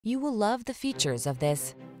You will love the features of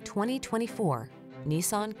this 2024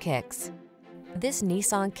 Nissan Kicks. This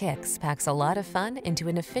Nissan Kicks packs a lot of fun into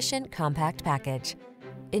an efficient, compact package.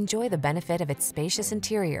 Enjoy the benefit of its spacious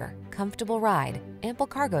interior, comfortable ride, ample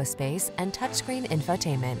cargo space, and touchscreen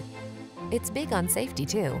infotainment. It's big on safety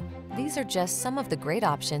too. These are just some of the great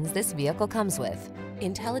options this vehicle comes with: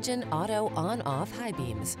 intelligent auto on-off high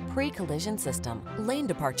beams, pre-collision system, lane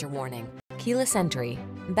departure warning, keyless entry,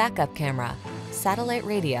 backup camera, satellite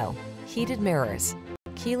radio, heated mirrors,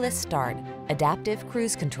 keyless start, adaptive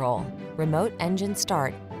cruise control, remote engine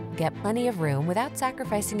start. Get plenty of room without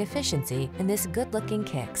sacrificing efficiency in this good-looking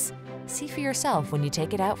Kicks. See for yourself when you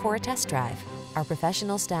take it out for a test drive. Our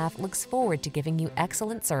professional staff looks forward to giving you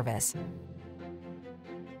excellent service.